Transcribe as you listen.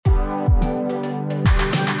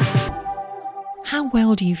How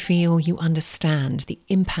well do you feel you understand the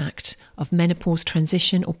impact of menopause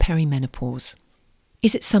transition or perimenopause?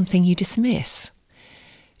 Is it something you dismiss?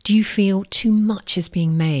 Do you feel too much is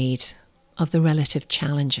being made of the relative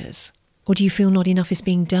challenges? Or do you feel not enough is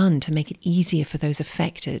being done to make it easier for those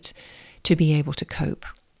affected to be able to cope?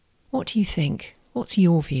 What do you think? What's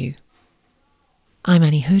your view? I'm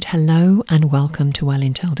Annie Hood. Hello and welcome to Well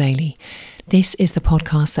Intel Daily. This is the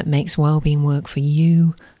podcast that makes wellbeing work for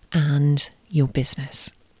you and your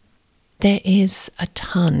business. There is a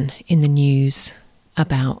ton in the news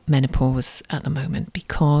about menopause at the moment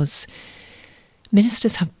because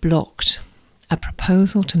ministers have blocked a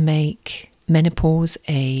proposal to make menopause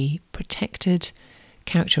a protected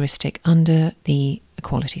characteristic under the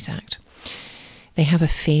Equalities Act. They have a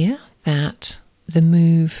fear that the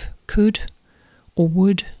move could or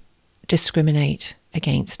would discriminate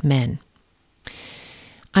against men.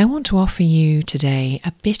 I want to offer you today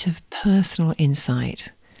a bit of personal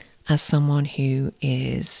insight as someone who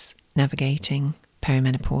is navigating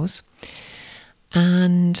perimenopause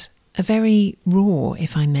and a very raw,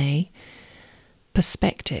 if I may,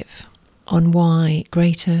 perspective on why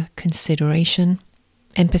greater consideration,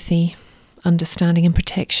 empathy, understanding and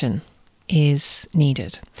protection is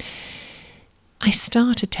needed. I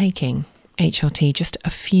started taking HRT just a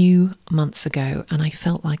few months ago and I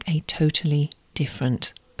felt like a totally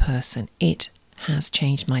different person. It has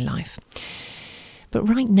changed my life. But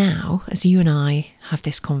right now, as you and I have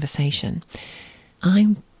this conversation,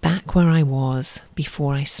 I'm back where I was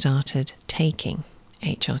before I started taking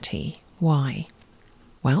HRT. Why?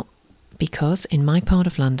 Well, because in my part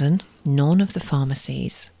of London, none of the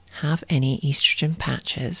pharmacies have any estrogen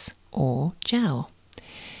patches or gel.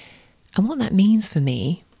 And what that means for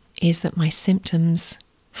me is that my symptoms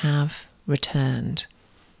have returned.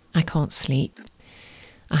 I can't sleep.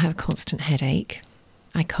 I have a constant headache.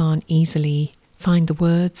 I can't easily find the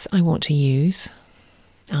words I want to use.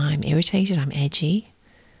 I'm irritated, I'm edgy,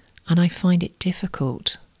 and I find it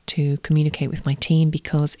difficult to communicate with my team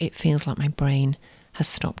because it feels like my brain has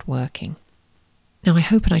stopped working. Now, I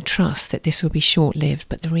hope and I trust that this will be short-lived,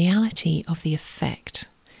 but the reality of the effect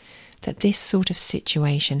that this sort of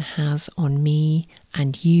situation has on me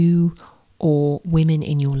and you or women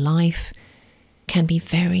in your life can be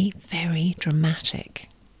very, very dramatic.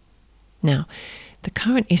 Now, the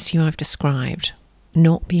current issue I've described,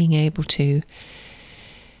 not being able to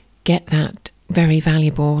get that very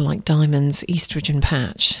valuable, like diamonds, estrogen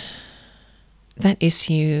patch, that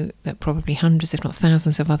issue that probably hundreds, if not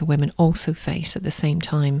thousands of other women also face at the same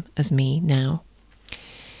time as me now,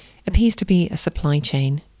 appears to be a supply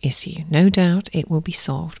chain issue. No doubt it will be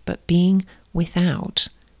solved, but being without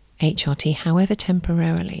HRT, however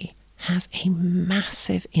temporarily, has a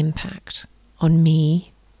massive impact on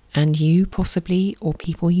me and you possibly, or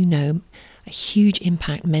people you know, a huge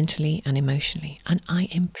impact mentally and emotionally. And I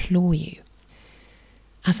implore you,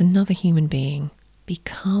 as another human being,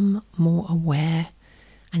 become more aware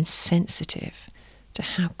and sensitive to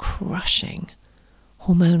how crushing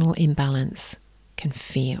hormonal imbalance can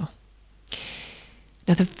feel.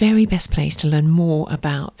 Now, the very best place to learn more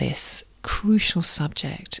about this crucial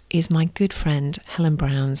subject is my good friend Helen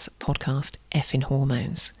Brown's podcast, Effin'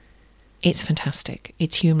 Hormones. It's fantastic.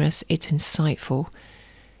 It's humorous. It's insightful.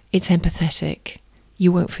 It's empathetic.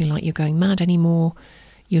 You won't feel like you're going mad anymore.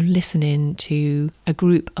 You're listening to a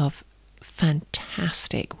group of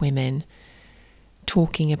fantastic women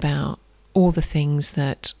talking about all the things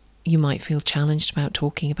that you might feel challenged about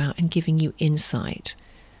talking about and giving you insight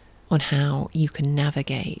on how you can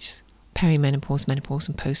navigate perimenopause, menopause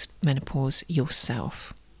and postmenopause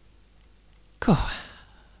yourself. God,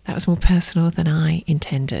 that was more personal than I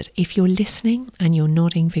intended. If you're listening and you're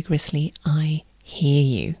nodding vigorously, I hear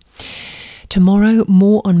you. Tomorrow,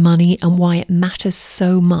 more on money and why it matters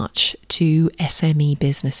so much to SME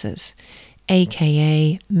businesses,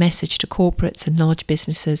 aka message to corporates and large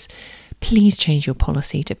businesses. Please change your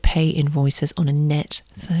policy to pay invoices on a net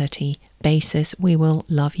 30 basis. We will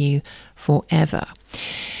love you forever.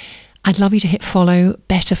 I'd love you to hit follow,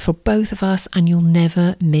 better for both of us, and you'll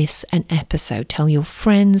never miss an episode. Tell your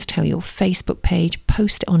friends, tell your Facebook page,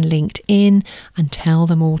 post it on LinkedIn, and tell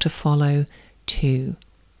them all to follow too.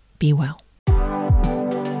 Be well.